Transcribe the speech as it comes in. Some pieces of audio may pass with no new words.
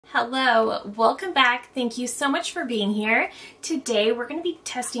Hello, welcome back. Thank you so much for being here. Today we're going to be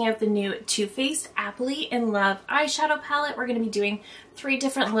testing out the new Too Faced Appley in Love eyeshadow palette. We're going to be doing 3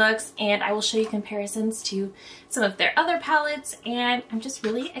 different looks and I will show you comparisons to some of their other palettes, and I'm just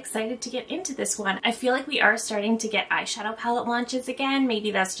really excited to get into this one. I feel like we are starting to get eyeshadow palette launches again.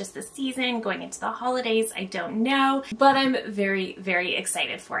 Maybe that's just the season going into the holidays, I don't know, but I'm very, very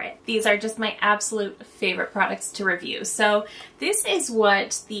excited for it. These are just my absolute favorite products to review. So this is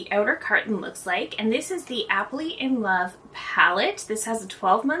what the outer carton looks like, and this is the Appley in Love palette. This has a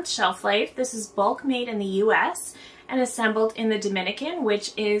 12-month shelf life. This is bulk made in the US and assembled in the Dominican,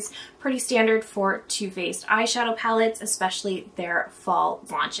 which is pretty standard for Too Faced eyeshadow palettes, especially their fall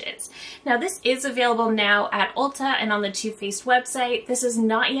launches. Now this is available now at Ulta and on the Too Faced website. This is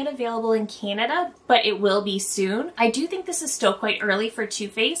not yet available in Canada, but it will be soon. I do think this is still quite early for Too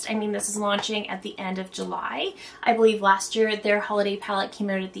Faced. I mean, this is launching at the end of July. I believe last year their holiday palette came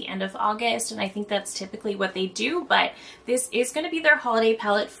out at the end of August, and I think that's typically what they do, but this is going to be their holiday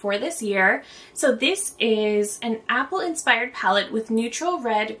palette for this year. So this is an apple-inspired palette with neutral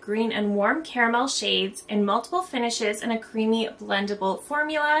red, green, and warm caramel shades in multiple finishes and a creamy blendable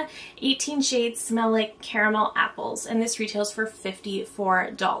formula. 18 shades smell like caramel apples, and this retails for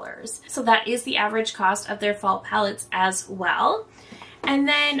 $54. So that is the average cost of their fall palettes as well. And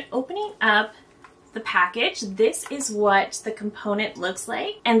then opening up the package, this is what the component looks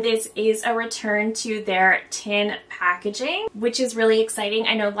like, and this is a return to their tin packaging, which is really exciting.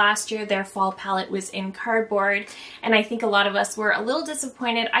 I know last year their fall palette was in cardboard, and I think a lot of us were a little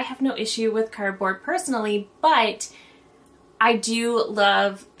disappointed. I have no issue with cardboard personally, but I do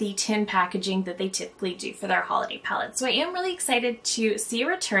love the tin packaging that they typically do for their holiday palettes. So I am really excited to see a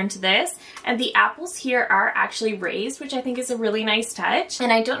return to this. And the apples here are actually raised, which I think is a really nice touch.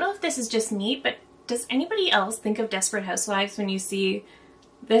 And I don't know if this is just me, but does anybody else think of Desperate Housewives when you see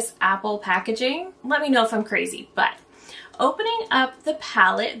this apple packaging? Let me know if I'm crazy, but opening up the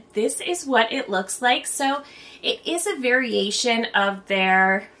palette, this is what it looks like. So it is a variation of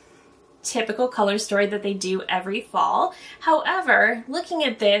their typical color story that they do every fall. However, looking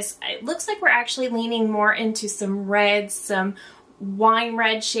at this, it looks like we're actually leaning more into some reds, some wine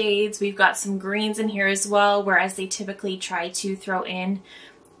red shades. We've got some greens in here as well, whereas they typically try to throw in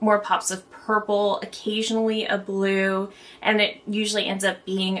more pops of purple, occasionally a blue, and it usually ends up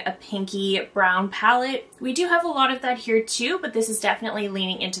being a pinky brown palette. We do have a lot of that here too, but this is definitely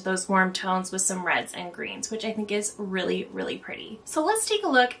leaning into those warm tones with some reds and greens, which I think is really, really pretty. So let's take a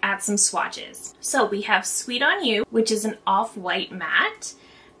look at some swatches. So we have Sweet on You, which is an off-white matte.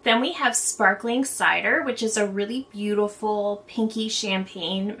 Then we have Sparkling Cider, which is a really beautiful pinky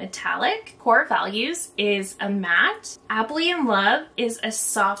champagne metallic. Core Values is a matte. Appley in Love is a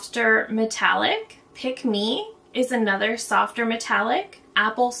softer metallic. Pick Me is another softer metallic.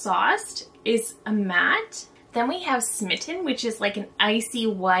 Apple Sauced is a matte. Then we have Smitten, which is like an icy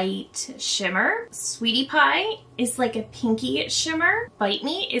white shimmer. Sweetie Pie is like a pinky shimmer. Bite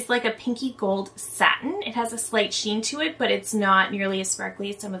Me is like a pinky gold satin. It has a slight sheen to it, but it's not nearly as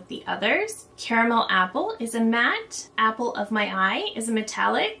sparkly as some of the others. Caramel Apple is a matte. Apple of My Eye is a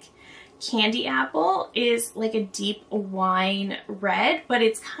metallic. Candy Apple is like a deep wine red, but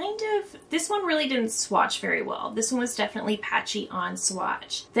it's kind of, this one really didn't swatch very well. This one was definitely patchy on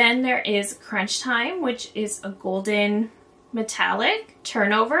swatch. Then there is Crunch Time, which is a golden metallic.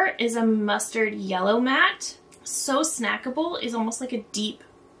 Turnover is a mustard yellow matte. So Snackable is almost like a deep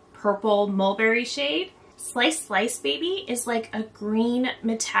purple mulberry shade. Slice Slice Baby is like a green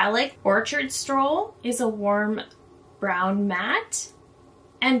metallic. Orchard Stroll is a warm brown matte.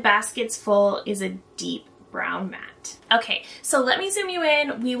 And Baskets Full is a deep brown matte. Okay, so let me zoom you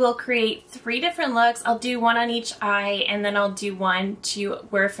in. We will create 3 different looks. I'll do one on each eye, and then I'll do one to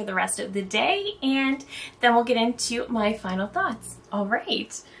wear for the rest of the day, and then we'll get into my final thoughts. All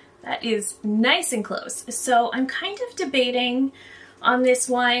right, that is nice and close. So I'm kind of debating on this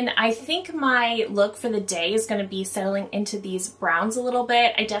one. I think my look for the day is going to be settling into these browns a little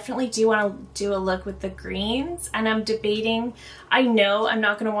bit. I definitely do want to do a look with the greens, and I'm debating. I know I'm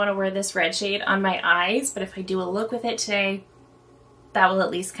not going to want to wear this red shade on my eyes, but if I do a look with it today, that will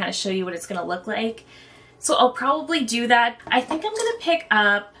at least kind of show you what it's going to look like. So I'll probably do that. I think I'm going to pick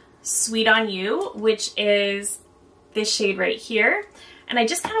up Sweet on You, which is this shade right here. And I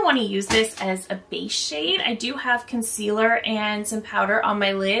just kind of want to use this as a base shade. I do have concealer and some powder on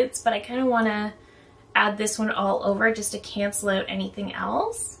my lids, but I kind of want to add this one all over just to cancel out anything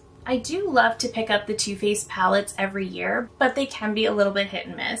else. I do love to pick up the Too Faced palettes every year, but they can be a little bit hit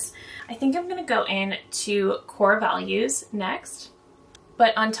and miss. I think I'm going to go in to Core Values next,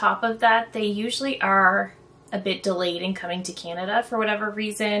 but on top of that, they usually are a bit delayed in coming to Canada for whatever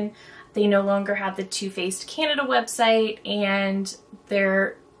reason. They no longer have the Too Faced Canada website, and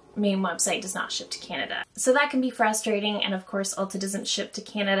their main website does not ship to Canada. So that can be frustrating, and of course Ulta doesn't ship to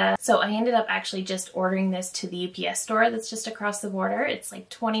Canada. So I ended up actually just ordering this to the UPS store that's just across the border. It's like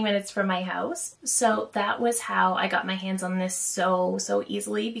 20 minutes from my house. So that was how I got my hands on this so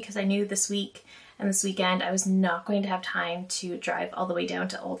easily, because I knew this week and this weekend I was not going to have time to drive all the way down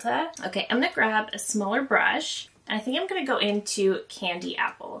to Ulta. Okay, I'm gonna grab a smaller brush. I think I'm gonna go into Candy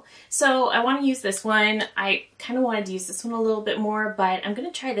Apple. So I wanna use this one. I kind of wanted to use this one a little bit more, but I'm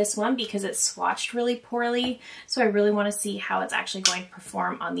gonna try this one because it's swatched really poorly. So I really wanna see how it's actually going to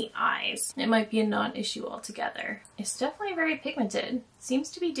perform on the eyes. It might be a non-issue altogether. It's definitely very pigmented. Seems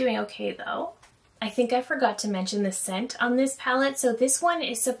to be doing okay though. I think I forgot to mention the scent on this palette. So this one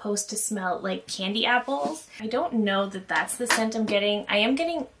is supposed to smell like candy apples. I don't know that that's the scent I'm getting. I am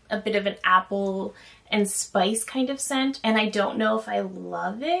getting a bit of an apple and spice kind of scent, and I don't know if I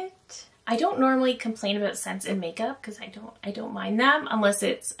love it. I don't normally complain about scents in makeup because I don't mind them unless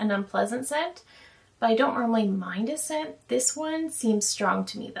it's an unpleasant scent, but I don't normally mind a scent. This one seems strong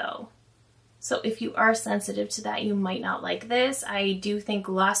to me though. So if you are sensitive to that, you might not like this. I do think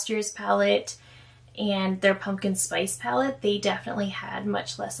last year's palette and their pumpkin spice palette, they definitely had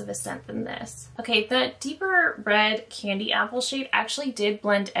much less of a scent than this. Okay, the deeper red candy apple shade actually did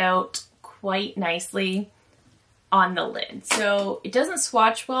blend out quite nicely on the lid. So it doesn't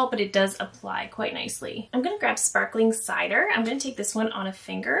swatch well, but it does apply quite nicely. I'm gonna grab Sparkling Cider. I'm gonna take this one on a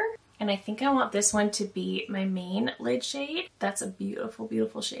finger, and I think I want this one to be my main lid shade. That's a beautiful,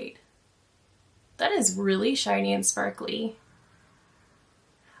 beautiful shade. That is really shiny and sparkly.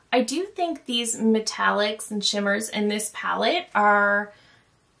 I do think these metallics and shimmers in this palette are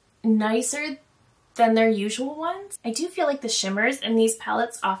nicer than their usual ones. I do feel like the shimmers in these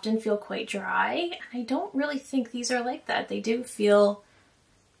palettes often feel quite dry, and I don't really think these are like that. They do feel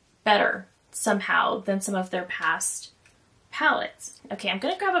better somehow than some of their past palettes. Okay, I'm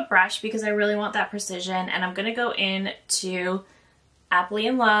gonna grab a brush because I really want that precision, and I'm gonna go into Appley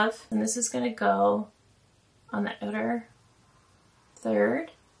in Love, and this is gonna go on the outer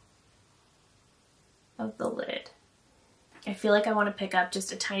third of the lid. I feel like I want to pick up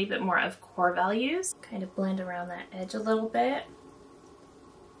just a tiny bit more of core values, kind of blend around that edge a little bit.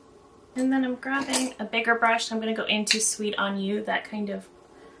 And then I'm grabbing a bigger brush. I'm going to go into Sweet on You, that kind of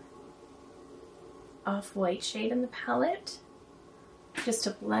off-white shade in the palette, just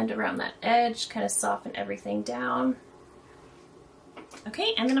to blend around that edge, kind of soften everything down.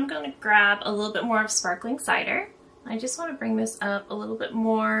 Okay, and then I'm going to grab a little bit more of Sparkling Cider. I just want to bring this up a little bit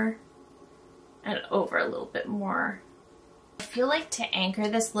more and over a little bit more. I feel like to anchor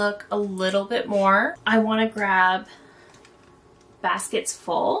this look a little bit more, I want to grab Baskets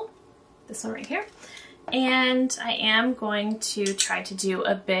Full, this one right here, and I am going to try to do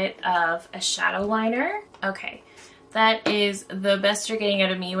a bit of a shadow liner. Okay, that is the best you're getting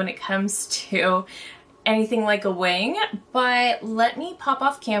out of me when it comes to anything like a wing, but let me pop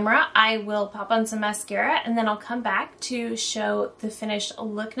off camera. I will pop on some mascara, and then I'll come back to show the finished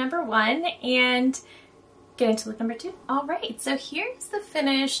look number 1 and get into look number 2. All right, so here's the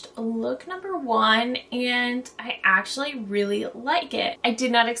finished look number 1, and I actually really like it. I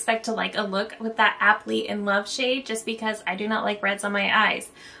did not expect to like a look with that Appley in Love shade just because I do not like reds on my eyes.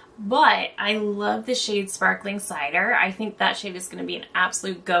 But I love the shade Sparkling Cider. I think that shade is going to be an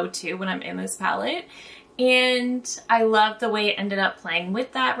absolute go-to when I'm in this palette. And I love the way it ended up playing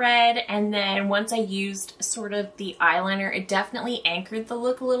with that red. And then once I used sort of the eyeliner, it definitely anchored the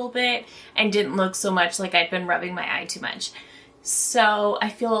look a little bit and didn't look so much like I'd been rubbing my eye too much. So I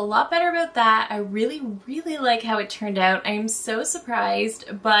feel a lot better about that. I really, really like how it turned out. I am so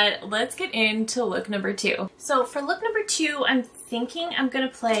surprised, but let's get into look number 2. So for look number 2, I'm thinking I'm gonna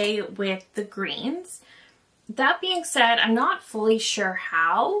play with the greens. That being said, I'm not fully sure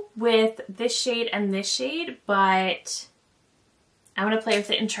how with this shade and this shade, but I'm gonna play with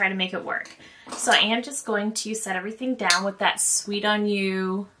it and try to make it work. So I am just going to set everything down with that Sweet on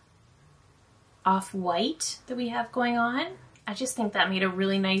You off-white that we have going on. I just think that made a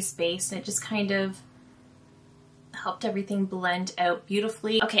really nice base, and it just kind of helped everything blend out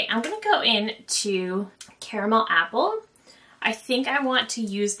beautifully. Okay, I'm gonna go into Caramel Apple. I think I want to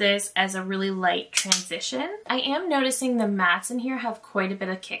use this as a really light transition. I am noticing the mattes in here have quite a bit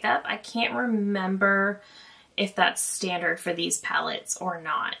of kick up. I can't remember if that's standard for these palettes or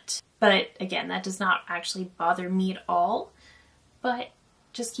not. But again, that does not actually bother me at all. But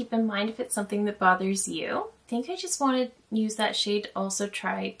just keep in mind if it's something that bothers you. I think I just want to use that shade to also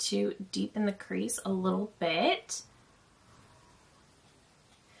try to deepen the crease a little bit.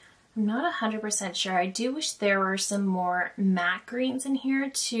 I'm not 100% sure. I do wish there were some more matte greens in here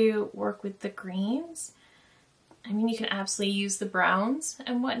to work with the greens. I mean, you can absolutely use the browns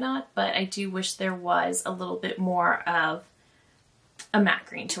and whatnot, but I do wish there was a little bit more of a matte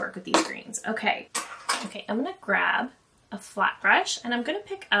green to work with these greens. Okay, I'm gonna grab a flat brush and I'm gonna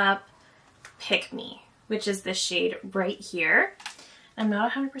pick up Pick Me, which is this shade right here. I'm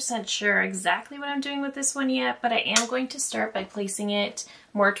not 100% sure exactly what I'm doing with this one yet, but I am going to start by placing it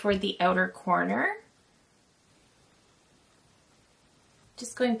more toward the outer corner.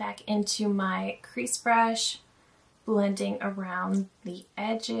 Just going back into my crease brush, blending around the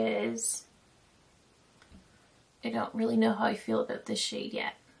edges. I don't really know how I feel about this shade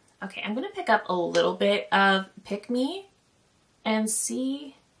yet. Okay, I'm gonna pick up a little bit of Pick Me and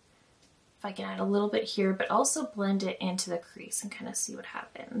see if I can add a little bit here, but also blend it into the crease and kind of see what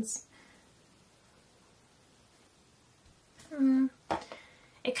happens.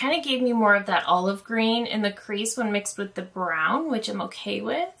 It kind of gave me more of that olive green in the crease when mixed with the brown, which I'm okay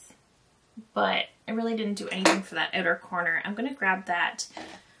with, but I really didn't do anything for that outer corner. I'm gonna grab that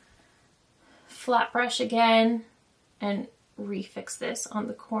flat brush again and refix this on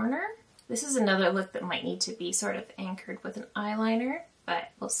the corner. This is another look that might need to be sort of anchored with an eyeliner, but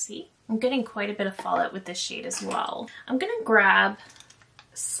we'll see. I'm getting quite a bit of fallout with this shade as well. I'm gonna grab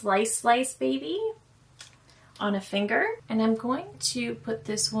Slice Slice Baby on a finger, and I'm going to put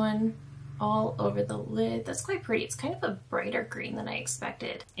this one all over the lid. That's quite pretty. It's kind of a brighter green than I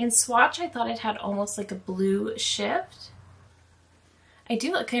expected. In swatch, I thought it had almost like a blue shift. I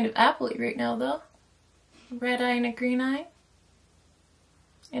do look kind of Appley right now though. Red eye and a green eye.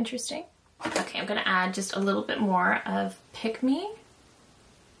 Interesting. Okay, I'm gonna add just a little bit more of Pick Me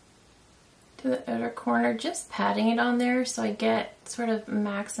to the outer corner, just patting it on there so I get sort of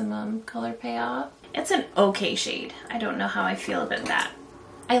maximum color payoff. It's an okay shade. I don't know how I feel about that.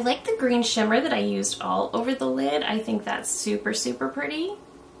 I like the green shimmer that I used all over the lid. I think that's super, super pretty.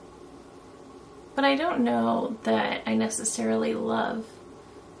 But I don't know that I necessarily love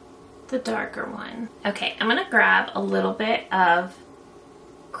the darker one. Okay, I'm gonna grab a little bit of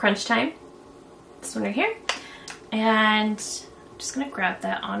Crunch Time, this one right here, and I'm just gonna grab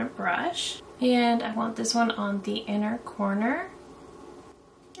that on a brush. And I want this one on the inner corner.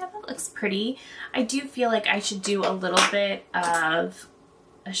 Yeah, that looks pretty. I do feel like I should do a little bit of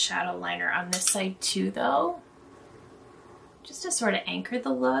a shadow liner on this side too though, just to sort of anchor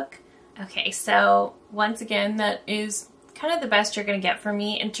the look. Okay, so once again, that is kind of the best you're gonna get from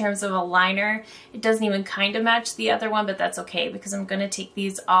me in terms of a liner. It doesn't even kind of match the other one, but that's okay because I'm gonna take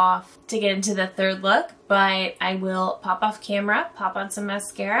these off to get into the third look, but I will pop off camera, pop on some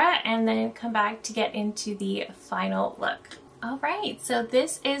mascara, and then come back to get into the final look. All right, so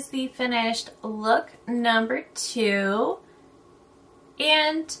this is the finished look number 2,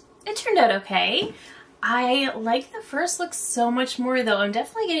 and it turned out okay. I like the first look so much more though. I'm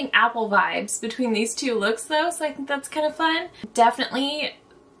definitely getting apple vibes between these two looks though, so I think that's kind of fun. Definitely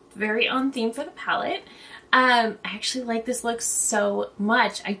very on theme for the palette. I actually like this look so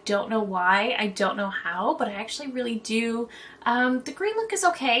much. I don't know why, I don't know how, but I actually really do. The green look is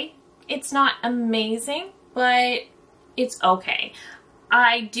okay. It's not amazing, but it's okay.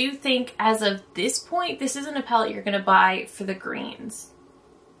 I do think as of this point, this isn't a palette you're gonna buy for the greens.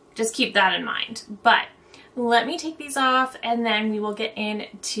 Just keep that in mind. But let me take these off and then we will get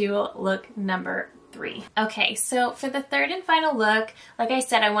into look number 3. Okay, so for the third and final look, like I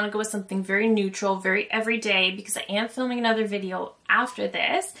said, I want to go with something very neutral, very everyday, because I am filming another video after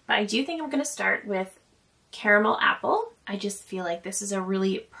this. But I do think I'm going to start with Caramel Apple. I just feel like this is a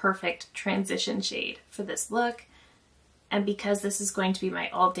really perfect transition shade for this look. And because this is going to be my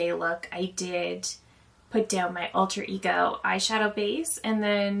all-day look, I did put down my Alter Ego eyeshadow base, and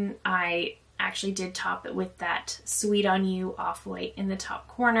then I actually did top it with that Sweet on You off-white in the top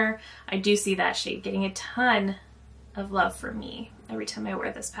corner. I do see that shade getting a ton of love from me every time I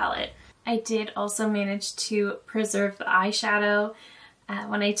wear this palette. I did also manage to preserve the eyeshadow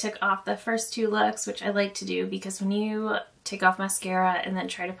when I took off the first 2 looks, which I like to do because when you take off mascara and then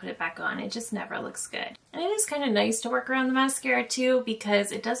try to put it back on, it just never looks good. And it is kind of nice to work around the mascara too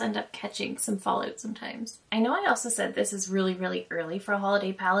because it does end up catching some fallout sometimes. I know I also said this is really, really early for a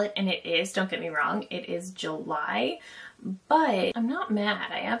holiday palette, and it is, don't get me wrong, it is July, but I'm not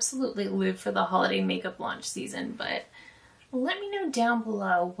mad. I absolutely live for the holiday makeup launch season, but let me know down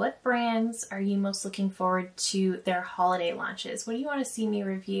below, what brands are you most looking forward to their holiday launches? What do you want to see me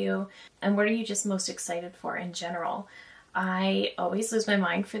review? And what are you just most excited for in general? I always lose my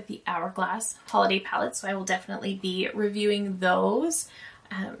mind for the Hourglass holiday palette, so I will definitely be reviewing those.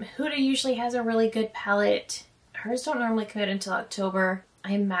 Huda usually has a really good palette. Hers don't normally come out until October.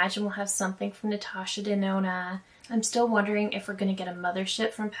 I imagine we'll have something from Natasha Denona. I'm still wondering if we're going to get a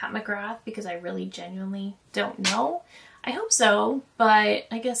mothership from Pat McGrath because I really genuinely don't know. I hope so, but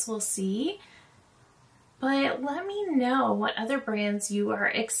I guess we'll see. But let me know what other brands you are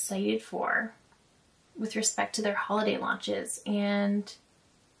excited for with respect to their holiday launches, and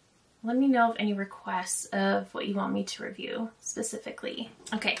let me know of any requests of what you want me to review specifically.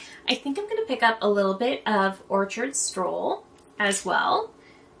 Okay, I think I'm going to pick up a little bit of Orchard Stroll as well.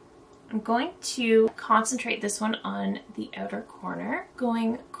 I'm going to concentrate this one on the outer corner,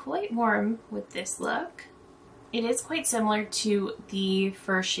 going quite warm with this look. It is quite similar to the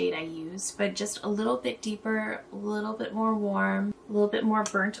first shade I used, but just a little bit deeper, a little bit more warm, a little bit more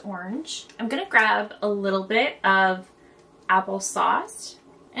burnt orange. I'm going to grab a little bit of applesauce,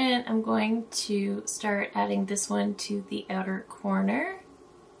 and I'm going to start adding this one to the outer corner.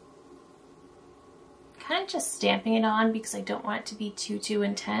 Kind of just stamping it on because I don't want it to be too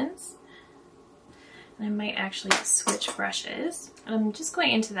intense. And I might actually switch brushes. I'm just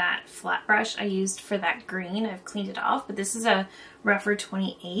going into that flat brush I used for that green. I've cleaned it off, but this is a rougher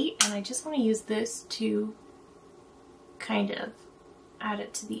 28, and I just want to use this to kind of add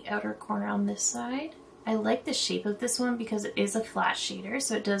it to the outer corner on this side. I like the shape of this one because it is a flat shader,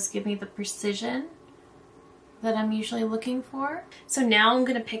 so it does give me the precision that I'm usually looking for. So now I'm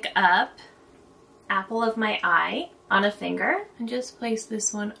going to pick up Apple of My Eye on a finger and just place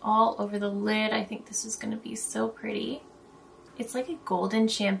this one all over the lid. I think this is going to be so pretty. It's like a golden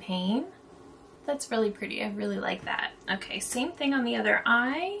champagne. That's really pretty. I really like that. Okay, same thing on the other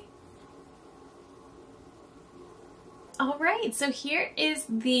eye. All right, so here is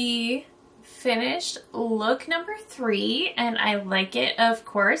the finished look number 3, and I like it, of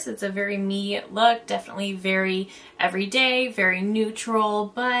course. It's a very me look, definitely very everyday, very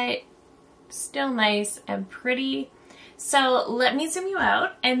neutral, but still nice and pretty. So let me zoom you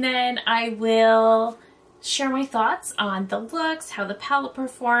out, and then I will share my thoughts on the looks, how the palette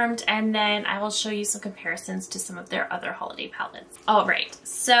performed, and then I will show you some comparisons to some of their other holiday palettes. All right,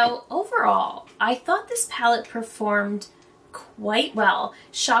 so overall, I thought this palette performed quite well.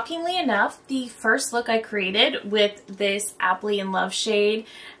 Shockingly enough, the first look I created with this Appley in Love shade,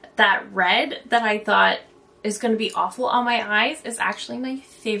 that red that I thought is going to be awful on my eyes, is actually my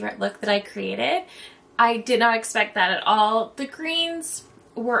favorite look that I created. I did not expect that at all. The greens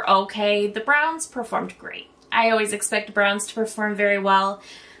were okay. The browns performed great. I always expect browns to perform very well.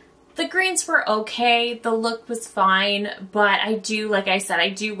 The greens were okay. The look was fine, but I do, like I said, I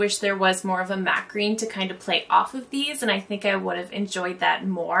do wish there was more of a matte green to kind of play off of these, and I think I would have enjoyed that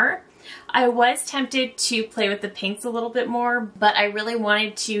more. I was tempted to play with the pinks a little bit more, but I really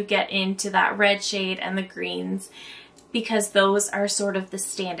wanted to get into that red shade and the greens because those are sort of the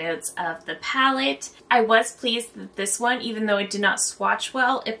standouts of the palette. I was pleased that this one, even though it did not swatch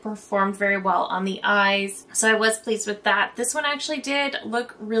well, it performed very well on the eyes. So I was pleased with that. This one actually did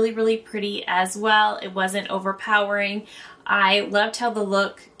look really, really pretty as well. It wasn't overpowering. I loved how the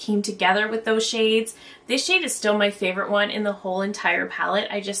look came together with those shades. This shade is still my favorite one in the whole entire palette.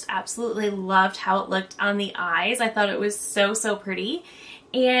 I just absolutely loved how it looked on the eyes. I thought it was so, so pretty.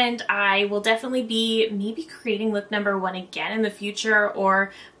 And I will definitely be maybe creating look number 1 again in the future,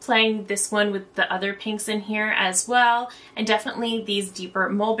 or playing this one with the other pinks in here as well. And definitely these deeper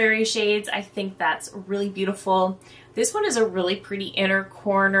mulberry shades. I think that's really beautiful. This one is a really pretty inner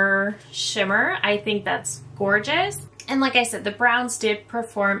corner shimmer. I think that's gorgeous. And like I said, the browns did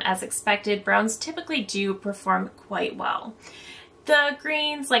perform as expected. Browns typically do perform quite well. The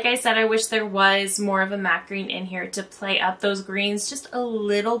greens, like I said, I wish there was more of a matte green in here to play up those greens just a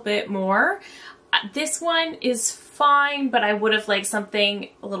little bit more. This one is fine, but I would have liked something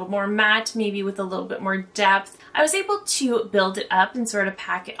a little more matte, maybe with a little bit more depth. I was able to build it up and sort of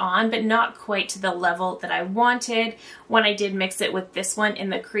pack it on, but not quite to the level that I wanted. When I did mix it with this one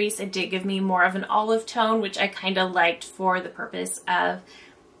in the crease, it did give me more of an olive tone, which I kind of liked for the purpose of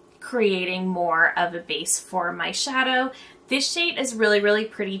creating more of a base for my shadow. This shade is really, really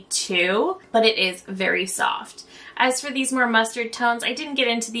pretty too, but it is very soft. As for these more mustard tones, I didn't get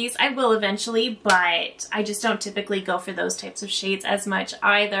into these. I will eventually, but I just don't typically go for those types of shades as much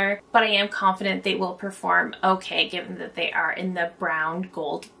either. But I am confident they will perform okay, given that they are in the brown,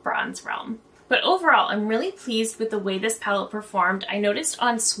 gold, bronze realm. But overall, I'm really pleased with the way this palette performed. I noticed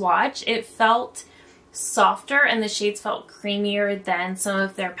on swatch, it felt softer and the shades felt creamier than some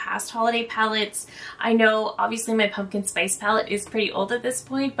of their past holiday palettes. I know obviously my pumpkin spice palette is pretty old at this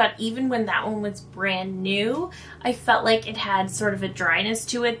point, but even when that one was brand new, I felt like it had sort of a dryness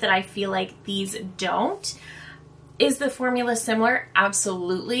to it that I feel like these don't. Is the formula similar?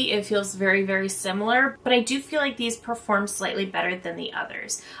 Absolutely. It feels very, very similar, but I do feel like these perform slightly better than the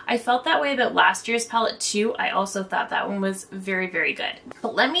others. I felt that way about last year's palette too. I also thought that one was very, very good.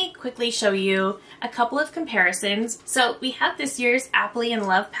 But let me quickly show you a couple of comparisons. So we have this year's Appley in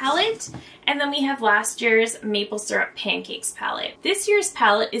Love palette, and then we have last year's Maple Syrup Pancakes palette. This year's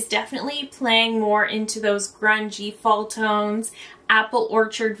palette is definitely playing more into those grungy fall tones, apple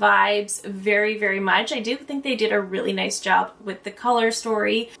orchard vibes very, very much. I do think they did a really nice job with the color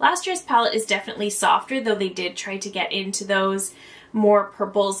story. Last year's palette is definitely softer, though they did try to get into those more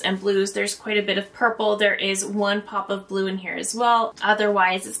purples and blues. There's quite a bit of purple. There is one pop of blue in here as well.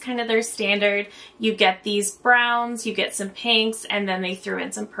 Otherwise, it's kind of their standard. You get these browns, you get some pinks, and then they threw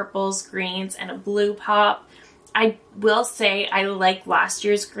in some purples, greens, and a blue pop. I will say I like last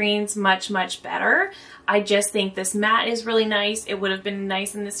year's greens much, much better. I just think this matte is really nice. It would have been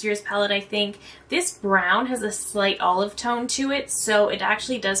nice in this year's palette, I think. This brown has a slight olive tone to it, so it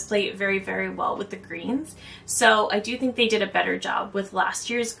actually does play very, very well with the greens. So I do think they did a better job with last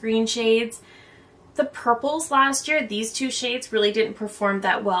year's green shades. The purples last year, these two shades really didn't perform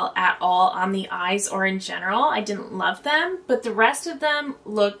that well at all on the eyes or in general. I didn't love them, but the rest of them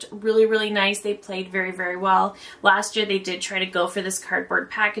looked really, really nice. They played very, very well. Last year they did try to go for this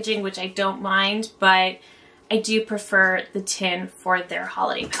cardboard packaging, which I don't mind, but I do prefer the tin for their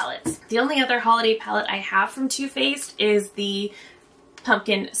holiday palettes. The only other holiday palette I have from Too Faced is the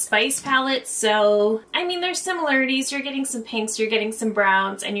Pumpkin Spice palette. So, I mean, there's similarities. You're getting some pinks, you're getting some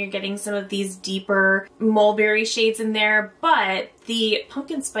browns, and you're getting some of these deeper mulberry shades in there, but the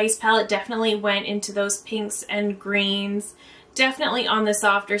Pumpkin Spice palette definitely went into those pinks and greens, definitely on the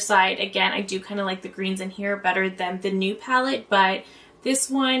softer side. Again, I do kind of like the greens in here better than the new palette, but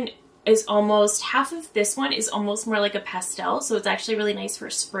this one is almost, half of this one is almost more like a pastel, so it's actually really nice for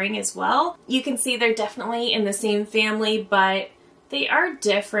spring as well. You can see they're definitely in the same family, but they are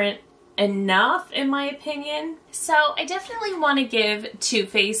different enough in my opinion. So I definitely want to give Too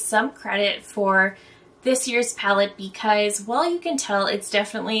Faced some credit for this year's palette because while you can tell it's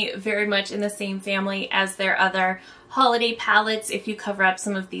definitely very much in the same family as their other holiday palettes, if you cover up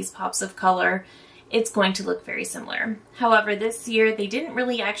some of these pops of color, it's going to look very similar. However, this year they didn't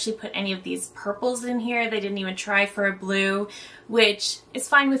really actually put any of these purples in here. They didn't even try for a blue, which is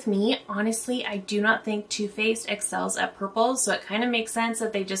fine with me. Honestly, I do not think Too Faced excels at purples, so it kind of makes sense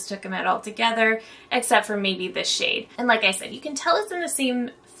that they just took them out altogether, except for maybe this shade. And like I said, you can tell it's in the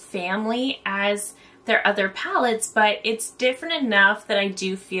same family as their other palettes, but it's different enough that I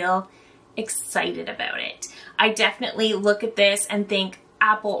do feel excited about it. I definitely look at this and think,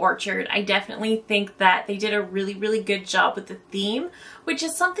 apple orchard. I definitely think that they did a really, really good job with the theme, which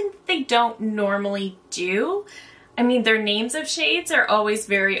is something that they don't normally do. I mean, their names of shades are always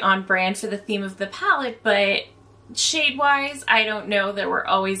very on brand for the theme of the palette, but shade-wise, I don't know that we're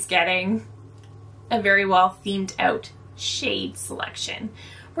always getting a very well themed out shade selection.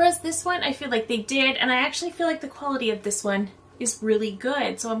 Whereas this one, I feel like they did, and I actually feel like the quality of this one is really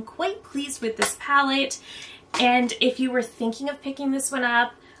good. So I'm quite pleased with this palette. And if you were thinking of picking this one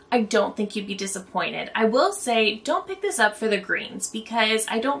up, I don't think you'd be disappointed. I will say, don't pick this up for the greens because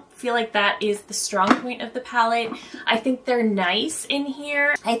I don't feel like that is the strong point of the palette. I think they're nice in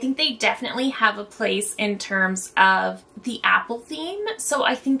here. I think they definitely have a place in terms of the apple theme. So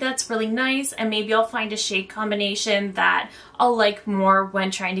I think that's really nice, and maybe I'll find a shade combination that I'll like more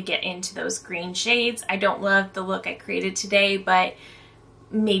when trying to get into those green shades. I don't love the look I created today, but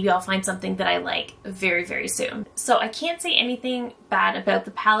maybe I'll find something that I like very, very soon. So I can't say anything bad about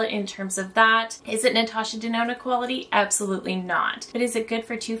the palette in terms of that. Is it Natasha Denona quality? Absolutely not. But is it good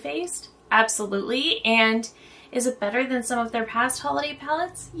for Too Faced? Absolutely. And is it better than some of their past holiday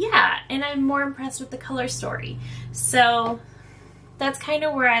palettes? Yeah, and I'm more impressed with the color story. So that's kind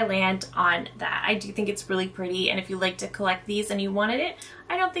of where I land on that. I do think it's really pretty, and if you like to collect these and you wanted it,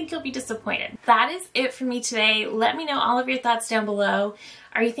 I don't think you'll be disappointed. That is it for me today. Let me know all of your thoughts down below.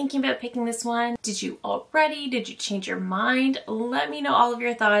 Are you thinking about picking this one? Did you already? Did you change your mind? Let me know all of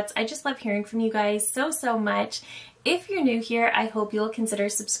your thoughts. I just love hearing from you guys so much. If you're new here, I hope you'll consider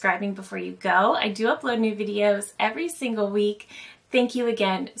subscribing before you go. I do upload new videos every single week. Thank you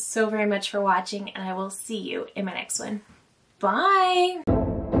again so very much for watching, and I will see you in my next one. Bye!